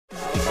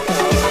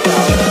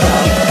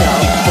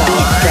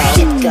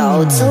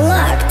Mode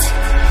select.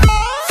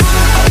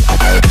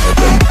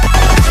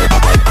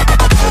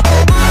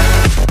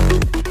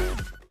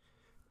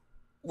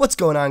 What's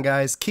going on,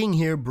 guys? King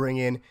here,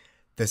 bringing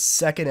the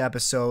second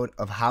episode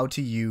of how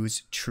to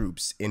use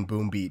troops in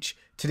Boom Beach.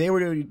 Today we're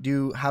going to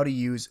do how to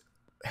use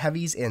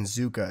heavies and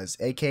Zookas,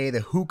 aka the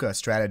Hooka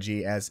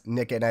strategy, as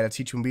Nick at Night of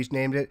Teach Boom Beach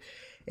named it.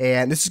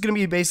 And this is going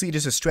to be basically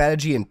just a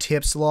strategy and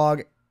tips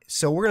log.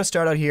 So we're going to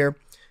start out here.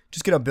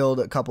 Just going to build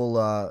a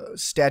couple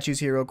statues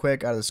here real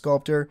quick out of the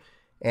sculptor.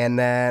 And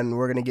then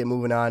we're going to get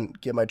moving on,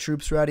 get my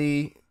troops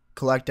ready,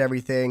 collect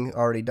everything.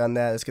 Already done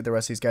that. Let's get the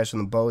rest of these guys from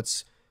the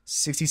boats.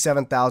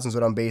 67,000 is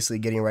what I'm basically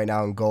getting right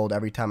now in gold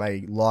every time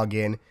I log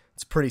in.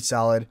 It's pretty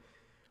solid.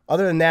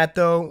 Other than that,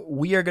 though,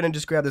 we are going to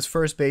just grab this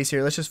first base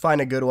here. Let's just find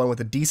a good one with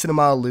a decent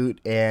amount of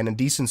loot and a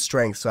decent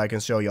strength so I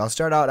can show you. I'll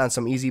start out on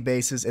some easy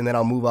bases, and then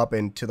I'll move up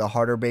into the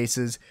harder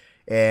bases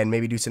and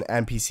maybe do some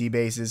NPC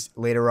bases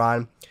later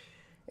on.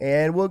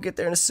 And we'll get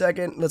there in a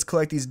second. Let's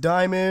collect these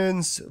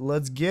diamonds.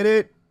 Let's get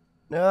it.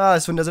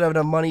 This one doesn't have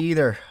enough money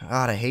either.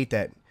 God, I hate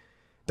that.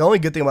 The only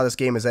good thing about this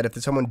game is that if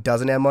someone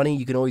doesn't have money,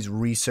 you can always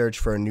research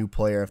for a new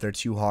player if they're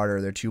too hard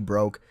or they're too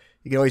broke.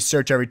 You can always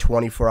search every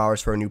 24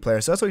 hours for a new player,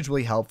 so that's always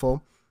really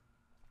helpful.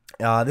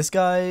 This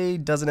guy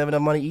doesn't have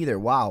enough money either.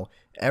 Wow.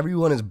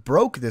 Everyone is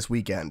broke this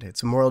weekend.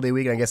 It's Memorial Day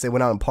weekend. I guess they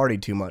went out and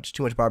partied too much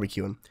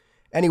barbecuing.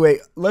 Anyway,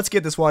 let's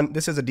get this one.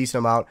 This is a decent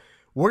amount.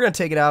 We're going to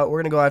take it out.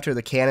 We're going to go after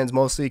the cannons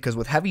mostly because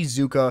with heavy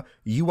Zooka,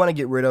 you want to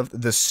get rid of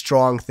the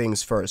strong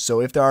things first.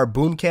 So if there are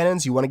boom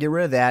cannons, you want to get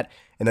rid of that.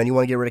 And then you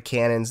want to get rid of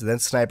cannons, then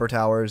sniper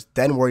towers,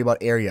 then worry about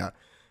area.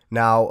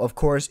 Now, of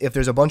course, if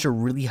there's a bunch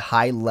of really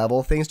high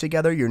level things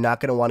together, you're not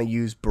going to want to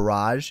use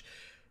barrage.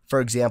 For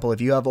example,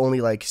 if you have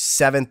only like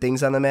 7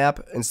 things on the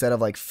map instead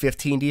of like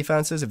 15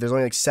 defenses, if there's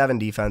only like 7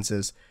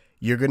 defenses,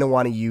 you're going to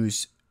want to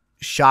use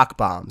shock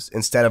bombs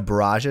instead of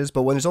barrages.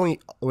 But when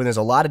there's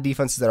a lot of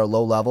defenses that are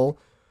low level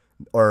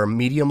or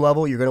medium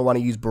level, you're going to want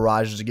to use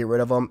barrages to get rid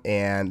of them,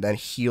 and then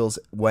heals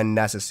when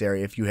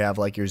necessary. If you have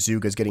like your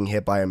Zookas getting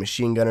hit by a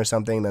machine gun or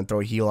something, then throw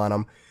a heal on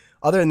them.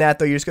 Other than that,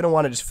 though, you're just going to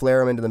want to just flare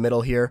them into the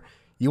middle here.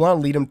 You want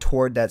to lead them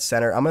toward that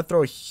center. I'm going to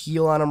throw a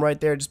heal on them right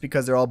there just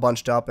because they're all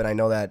bunched up, and I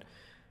know that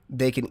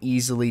they can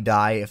easily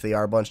die if they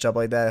are bunched up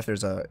like that. If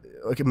there's a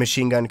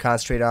machine gun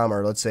concentrate on them,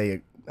 or let's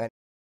say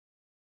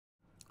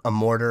a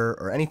mortar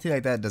or anything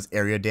like that does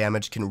area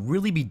damage, can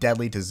really be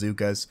deadly to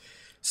Zookas.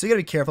 So you gotta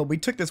be careful. We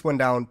took this one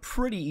down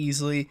pretty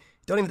easily.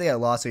 Don't even think I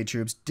lost any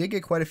troops. Did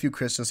get quite a few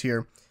crystals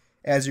here,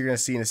 as you're gonna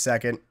see in a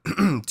second.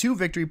 2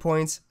 victory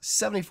points,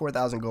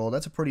 74,000 gold.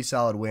 That's a pretty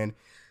solid win.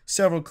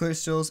 Several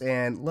crystals,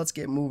 and let's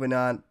get moving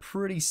on.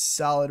 Pretty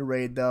solid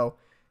raid though.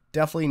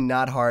 Definitely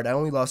not hard. I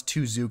only lost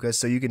 2 Zookas,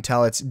 so you can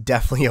tell it's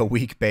definitely a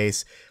weak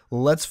base.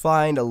 Let's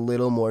find a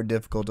little more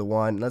difficult to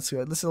one. This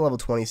is level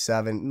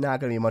 27.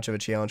 Not gonna be much of a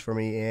challenge for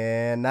me,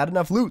 and not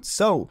enough loot.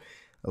 So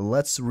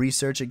let's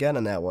research again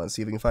on that one.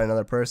 See if we can find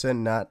another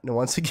person. Not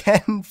once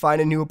again.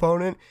 Find a new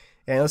opponent.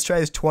 And let's try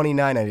this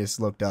 29 I just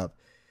looked up.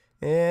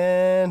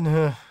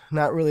 And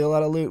not really a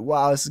lot of loot.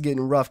 Wow, this is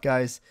getting rough,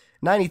 guys.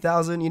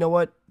 90,000. You know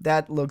what?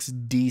 That looks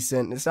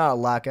decent. It's not a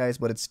lot, guys,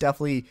 but it's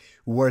definitely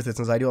worth it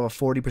since I do have a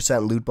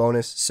 40% loot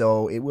bonus.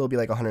 So it will be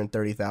like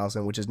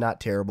 130,000, which is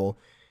not terrible.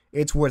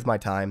 It's worth my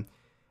time.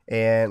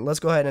 And let's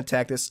go ahead and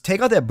attack this.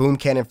 Take out that boom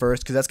cannon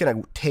first because that's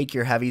going to take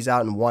your heavies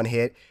out in one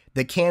hit.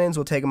 The cannons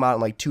will take them out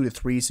in like 2 to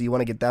 3, so you want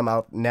to get them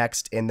out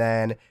next. And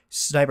then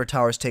sniper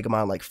towers take them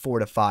out in like 4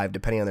 to 5,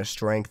 depending on their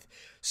strength.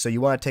 So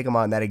you want to take them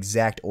out in that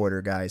exact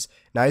order, guys.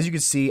 Now, as you can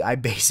see, I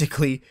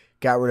basically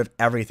got rid of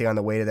everything on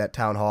the way to that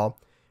town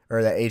hall,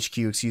 or that HQ,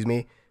 excuse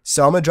me.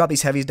 So I'm going to drop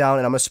these heavies down,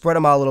 and I'm going to spread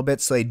them out a little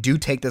bit so they do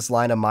take this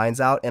line of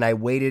mines out. And I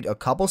waited a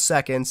couple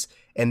seconds,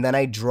 and then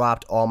I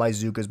dropped all my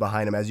Zookas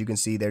behind them. As you can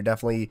see, there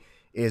definitely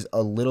is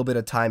a little bit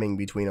of timing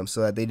between them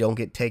so that they don't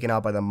get taken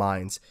out by the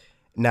mines.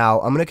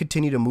 Now, I'm going to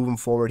continue to move them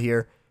forward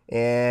here,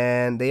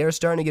 and they are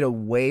starting to get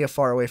way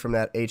far away from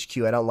that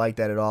HQ. I don't like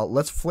that at all.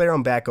 Let's flare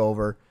them back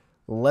over.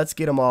 Let's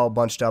get them all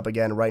bunched up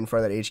again right in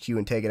front of that HQ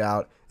and take it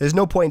out. There's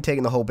no point in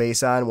taking the whole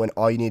base on when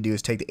all you need to do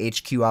is take the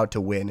HQ out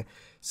to win.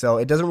 So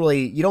it doesn't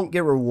really, you don't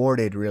get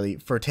rewarded really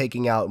for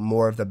taking out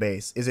more of the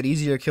base. Is it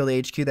easier to kill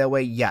the HQ that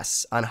way?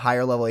 Yes. On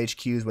higher level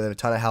HQs with a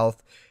ton of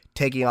health,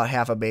 taking out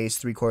half a base,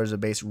 3/4 of a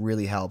base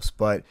really helps.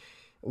 But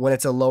when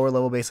it's a lower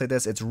level base like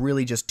this, it's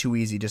really just too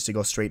easy just to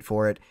go straight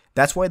for it.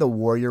 That's why the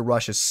warrior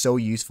rush is so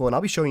useful, and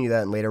I'll be showing you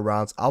that in later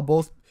rounds. I'll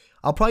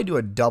probably do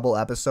a double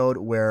episode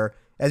where,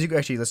 as you can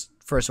actually,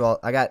 first of all,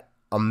 I got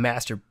a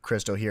master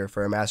crystal here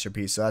for a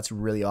masterpiece, so that's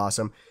really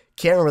awesome.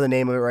 Can't remember the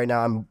name of it right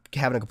now. I'm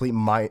having a complete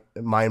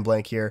mind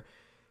blank here.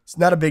 It's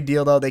not a big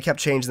deal though. They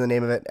kept changing the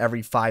name of it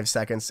every 5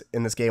 seconds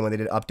in this game when they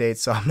did updates,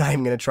 so I'm not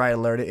even going to try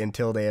and learn it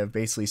until they have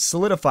basically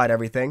solidified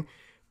everything.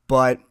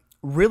 But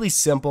really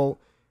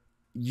simple.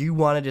 You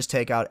want to just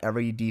take out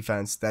every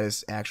defense that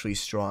is actually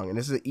strong. And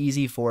this is an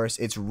easy force.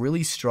 It's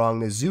really strong.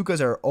 The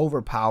Zookas are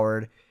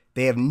overpowered.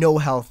 They have no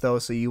health though,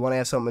 so you want to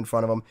have something in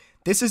front of them.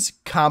 This is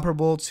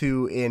comparable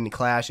to in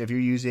Clash if you're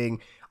using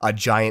a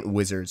giant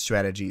wizard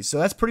strategy. So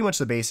that's pretty much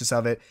the basis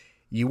of it.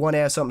 You want to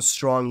have something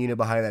strong unit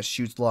behind that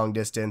shoots long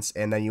distance,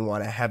 and then you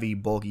want a heavy,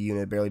 bulky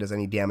unit that barely does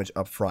any damage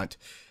up front.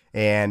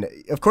 And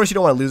of course, you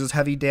don't want to lose those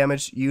heavy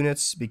damage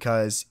units,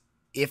 because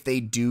if they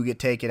do get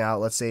taken out,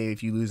 let's say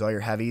if you lose all your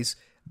heavies,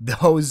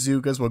 those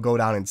Zookas will go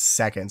down in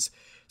seconds.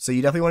 So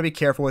you definitely want to be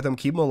careful with them,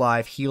 keep them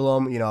alive, heal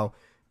them,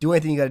 do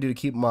anything you got to do to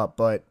keep them up,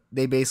 but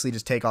they basically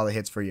just take all the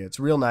hits for you.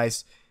 It's real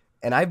nice.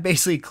 And I've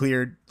basically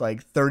cleared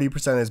like 30%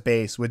 of this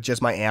base with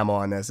just my ammo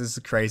on this. This is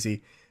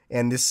crazy.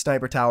 And this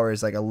sniper tower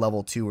is like a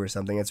level 2 or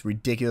something. It's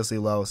ridiculously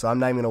low, so I'm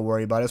not even going to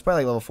worry about it. It's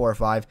probably like level 4 or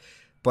 5,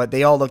 but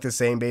they all look the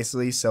same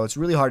basically, so it's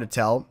really hard to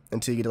tell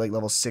until you get to like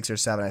level 6 or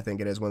 7, I think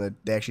it is, when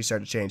they actually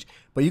start to change.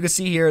 But you can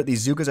see here,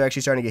 these Zookas are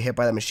actually starting to get hit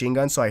by that machine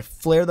gun, so I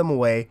flare them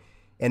away,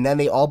 and then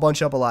they all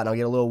bunch up a lot, and I'll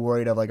get a little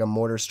worried of like a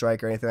mortar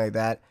strike or anything like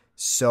that,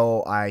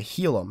 so I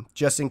heal them,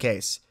 just in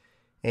case.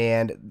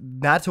 And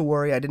not to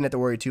worry, I didn't have to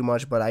worry too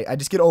much, but I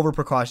just get over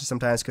precautious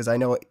sometimes, because I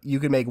know you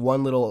can make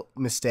one little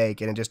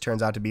mistake and it just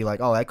turns out to be like,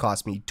 oh, that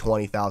cost me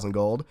 20,000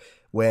 gold,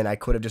 when I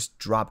could have just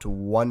dropped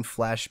one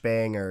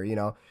flashbang,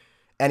 or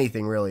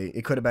anything really.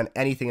 It could have been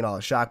anything at all.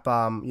 A shock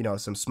bomb,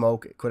 some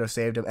smoke, it could have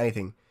saved him,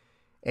 anything.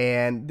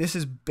 And this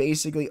is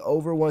basically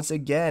over once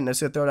again. I'm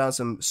just gonna throw down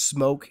some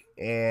smoke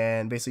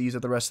and basically use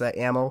up the rest of that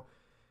ammo.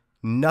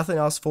 Nothing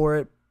else for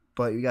it,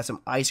 but we got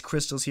some ice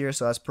crystals here,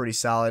 so that's pretty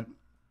solid.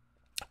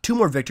 2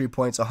 more victory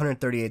points,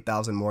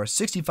 138,000 more,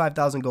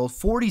 65,000 gold,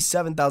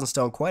 47,000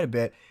 stone, quite a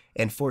bit,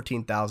 and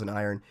 14,000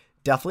 iron.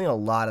 Definitely a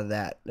lot of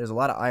that. There's a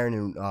lot of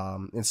iron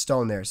in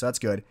stone there, so that's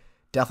good.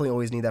 Definitely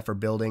always need that for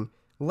building.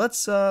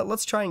 Let's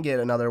try and get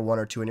another 1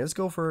 or 2 in here. Let's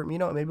go for,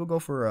 maybe we'll go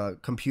for a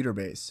computer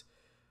base.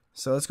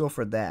 So let's go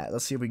for that.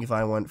 Let's see if we can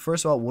find one.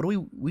 First of all,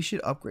 we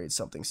should upgrade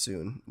something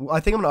soon. I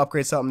think I'm going to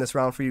upgrade something this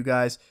round for you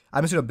guys.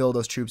 I'm just going to build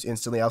those troops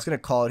instantly. I was going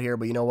to call it here,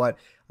 but you know what?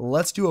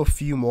 Let's do a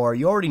few more.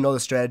 You already know the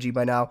strategy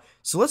by now.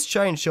 So let's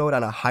try and show it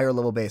on a higher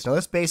level base. Now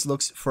this base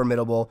looks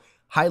formidable.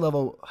 High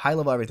level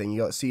everything.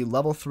 You see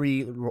level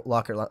 3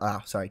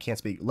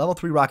 level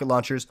 3 rocket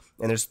launchers,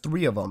 and there's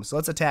 3 of them. So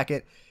let's attack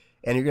it,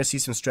 and you're going to see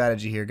some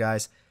strategy here,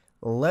 guys.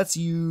 Let's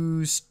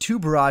use 2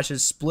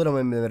 barrages, split them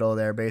in the middle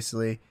there,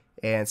 basically,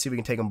 and see if we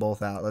can take them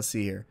both out. Let's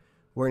see here.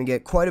 We're going to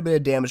get quite a bit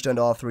of damage done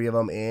to all 3 of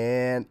them,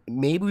 and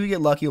maybe we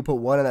get lucky. We'll put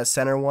 1 in that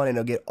center one, and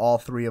it'll get all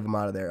 3 of them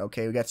out of there.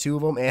 Okay, we got 2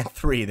 of them and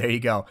 3. There you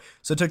go.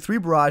 So it took 3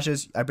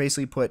 barrages. I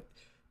basically put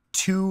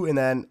 2 and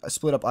then a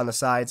split up on the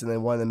sides, and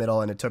then 1 in the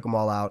middle, and it took them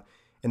all out.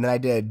 And then I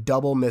did a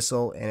double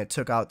missile, and it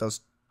took out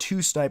those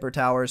 2 sniper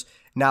towers.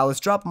 Now let's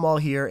drop them all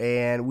here,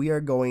 and we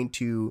are going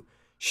to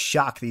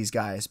shock these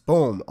guys.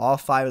 Boom. All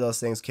 5 of those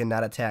things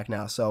cannot attack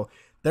now. So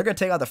they're going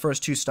to take out the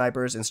first 2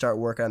 snipers and start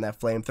working on that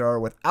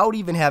flamethrower without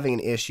even having an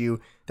issue.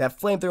 That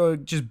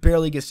flamethrower just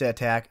barely gets to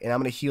attack, and I'm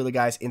going to heal the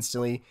guys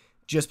instantly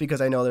just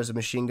because I know there's a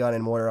machine gun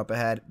and mortar up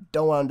ahead.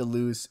 Don't want them to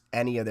lose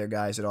any of their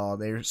guys at all.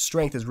 Their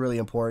strength is really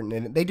important,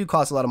 and they do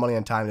cost a lot of money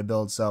and time to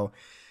build, so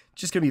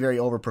just going to be very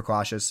over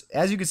precautious.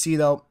 As you can see,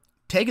 though,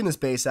 taking this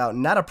base out,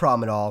 not a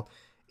problem at all.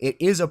 It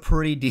is a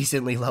pretty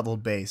decently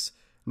leveled base.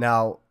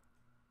 Now,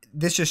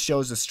 this just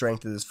shows the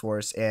strength of this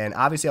force, and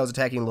obviously I was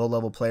attacking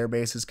low-level player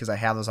bases because I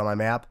have those on my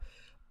map,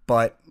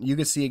 but you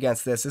can see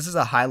against this is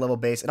a high-level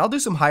base, and I'll do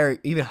some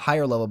even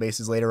higher level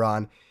bases later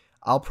on.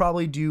 I'll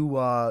probably do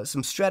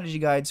some strategy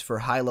guides for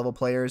high-level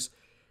players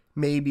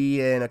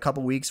maybe in a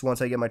couple weeks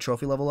once I get my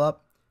trophy level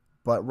up,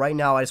 but right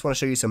now I just want to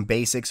show you some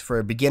basics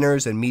for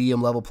beginners and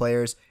medium-level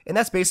players, and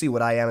that's basically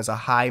what I am, as a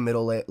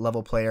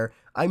high-middle-level player.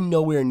 I'm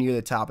nowhere near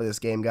the top of this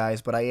game,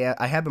 guys, but I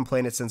have been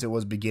playing it since it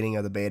was beginning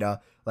of the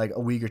beta, like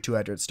a week or 2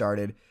 after it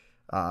started.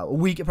 I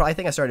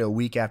think I started a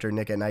week after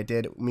Nick at Night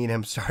did. Me and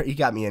him started. He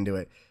got me into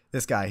it.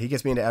 This guy, he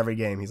gets me into every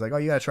game. He's like, oh,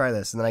 you gotta try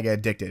this, and then I get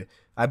addicted.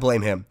 I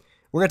blame him.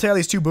 We're gonna take out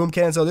these 2 boom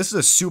cannons, though. This is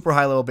a super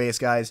high-level base,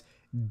 guys.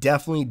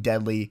 Definitely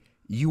deadly.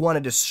 You want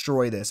to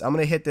destroy this. I'm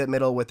gonna hit that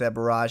middle with that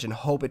barrage and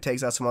hope it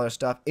takes out some other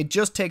stuff. It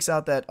just takes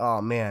out that.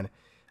 Oh man,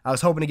 I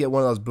was hoping to get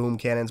one of those boom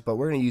cannons, but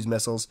we're gonna use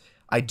missiles.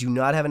 I do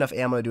not have enough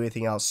ammo to do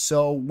anything else,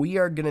 so we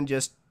are going to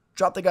just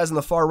drop the guys on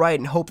the far right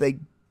and hope they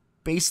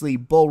basically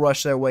bull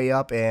rush their way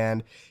up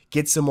and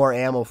get some more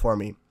ammo for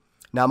me.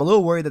 Now, I'm a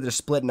little worried that they're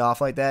splitting off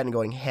like that and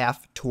going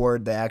half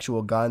toward the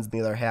actual guns and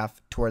the other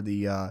half toward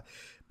the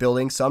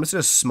building, so I'm just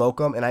going to smoke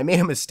them, and I made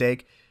a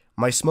mistake.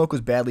 My smoke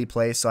was badly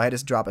placed, so I had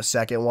to drop a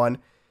second one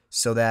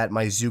so that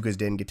my Zookas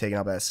didn't get taken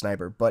out by that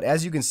sniper. But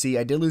as you can see,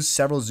 I did lose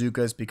several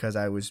Zookas because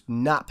I was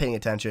not paying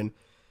attention.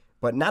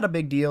 But not a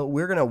big deal.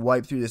 We're going to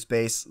wipe through this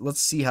base. Let's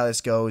see how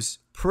this goes.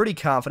 Pretty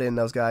confident in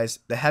those guys.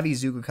 The heavy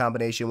Zooka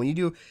combination. When you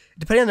do,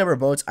 depending on the number of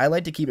boats, I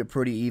like to keep it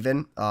pretty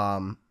even.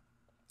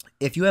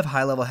 If you have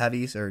high-level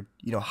heavies or,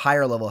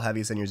 higher-level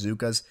heavies than your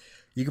Zookas,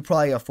 you could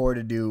probably afford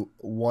to do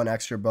 1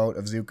 extra boat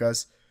of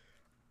Zookas.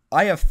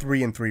 I have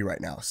 3 and 3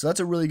 right now. So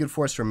that's a really good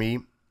force for me.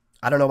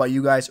 I don't know about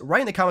you guys.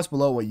 Write in the comments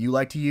below what you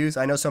like to use.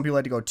 I know some people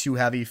like to go 2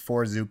 heavy,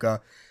 4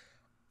 Zooka.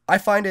 I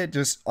find it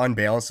just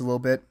unbalanced a little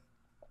bit,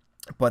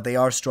 but they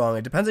are strong.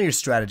 It depends on your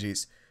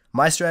strategies.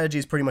 My strategy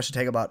is pretty much to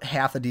take about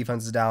half the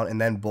defenses down and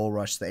then bull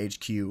rush the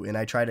HQ, and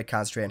I try to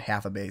concentrate on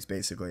half a base,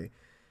 basically.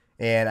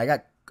 And I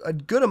got a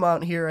good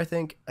amount here, I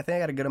think. I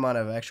got a good amount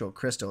of actual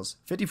crystals.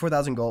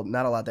 54,000 gold,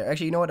 not a lot there.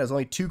 Actually, you know what? There's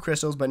only 2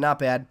 crystals, but not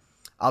bad.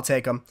 I'll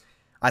take them.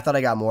 I thought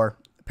I got more.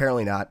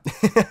 Apparently not.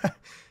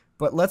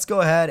 But let's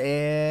go ahead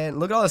and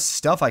look at all this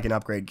stuff I can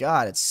upgrade.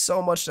 God, it's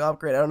so much to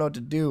upgrade. I don't know what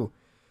to do.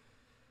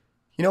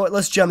 You know what?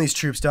 Let's gem these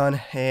troops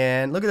done.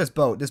 And look at this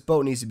boat. This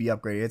boat needs to be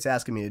upgraded. It's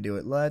asking me to do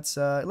it. Let's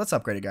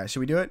upgrade it, guys. Should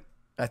we do it?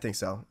 I think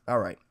so. All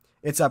right.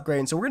 It's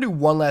upgrading. So we're gonna do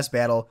one last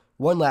battle,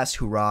 one last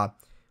hurrah.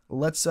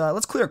 Let's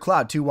clear a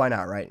cloud too. Why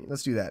not? Right?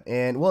 Let's do that,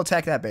 and we'll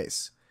attack that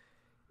base.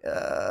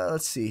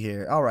 Let's see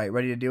here. All right,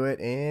 ready to do it,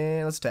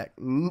 and let's attack.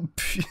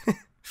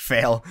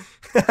 Fail.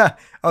 I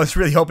was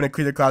really hoping to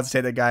clear the clouds to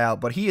take that guy out,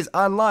 but he is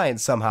online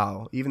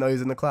somehow, even though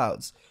he's in the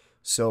clouds.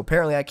 So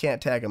apparently I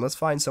can't attack him. Let's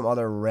find some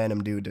other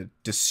random dude to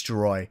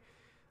destroy.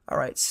 All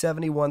right,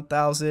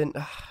 71,000.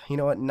 You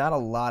know what? Not a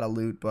lot of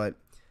loot, but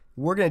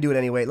we're going to do it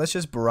anyway. Let's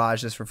just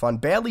barrage this for fun.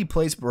 Badly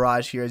placed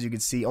barrage here, as you can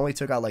see. Only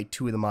took out like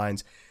 2 of the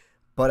mines.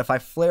 But if I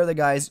flare the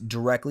guys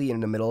directly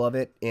in the middle of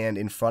it and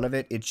in front of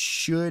it, it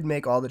should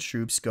make all the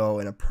troops go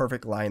in a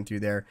perfect line through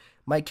there.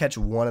 Might catch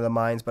one of the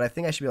mines, but I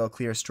think I should be able to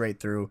clear straight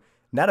through.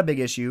 Not a big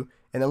issue.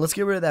 And then let's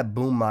get rid of that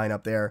boom mine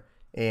up there.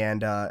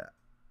 And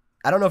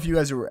I don't know if you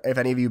guys, if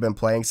any of you have been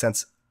playing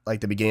since like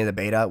the beginning of the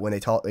beta when they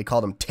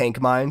called them tank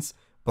mines.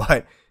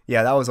 But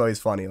yeah, that was always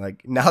funny.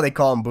 Like now they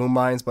call them boom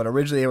mines, but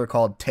originally they were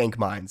called tank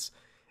mines.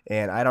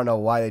 And I don't know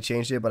why they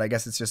changed it, but I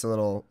guess it's just a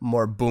little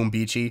more boom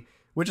beachy,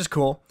 which is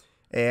cool.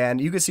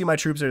 And you can see my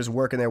troops are just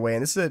working their way.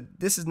 And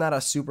this is not a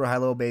super high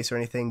level base or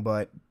anything,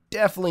 but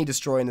definitely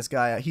destroying this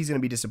guy. He's going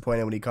to be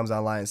disappointed when he comes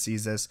online and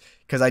sees this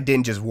because I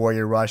didn't just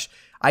warrior rush.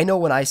 I know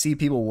when I see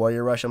people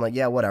warrior rush, I'm like,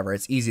 yeah, whatever.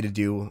 It's easy to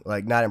do,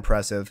 like not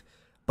impressive.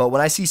 But when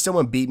I see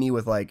someone beat me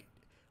with like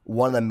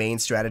one of the main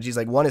strategies,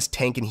 like one is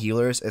tank and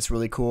healers, it's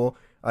really cool.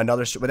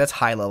 Another, but that's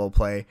high level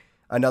play.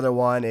 Another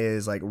one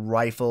is like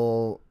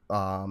rifle,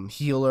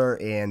 healer,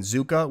 and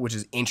Zooka, which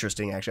is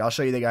interesting actually. I'll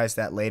show you guys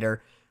that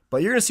later.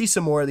 But you're going to see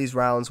some more of these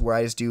rounds where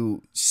I just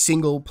do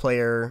single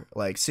player,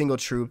 like single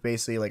troop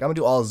basically. Like I'm going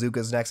to do all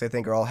Zookas next, I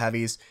think, or all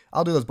heavies.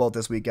 I'll do those both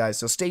this week, guys.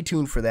 So stay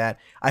tuned for that.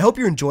 I hope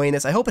you're enjoying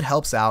this. I hope it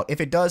helps out.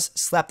 If it does,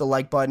 slap the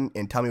like button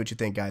and tell me what you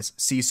think, guys.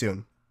 See you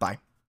soon. Bye.